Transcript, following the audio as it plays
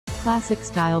Classic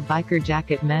style biker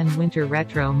jacket, men winter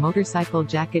retro motorcycle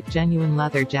jacket, genuine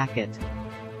leather jacket.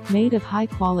 Made of high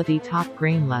quality top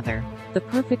grain leather. The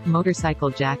perfect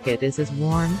motorcycle jacket is as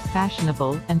warm,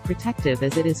 fashionable, and protective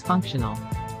as it is functional.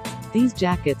 These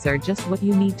jackets are just what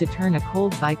you need to turn a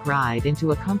cold bike ride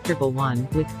into a comfortable one,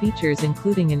 with features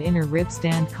including an inner rib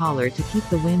stand collar to keep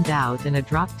the wind out and a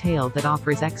drop tail that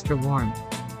offers extra warmth.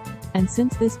 And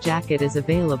since this jacket is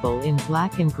available in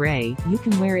black and gray, you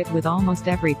can wear it with almost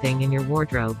everything in your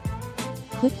wardrobe.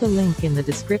 Click the link in the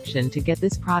description to get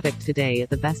this product today at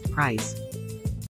the best price.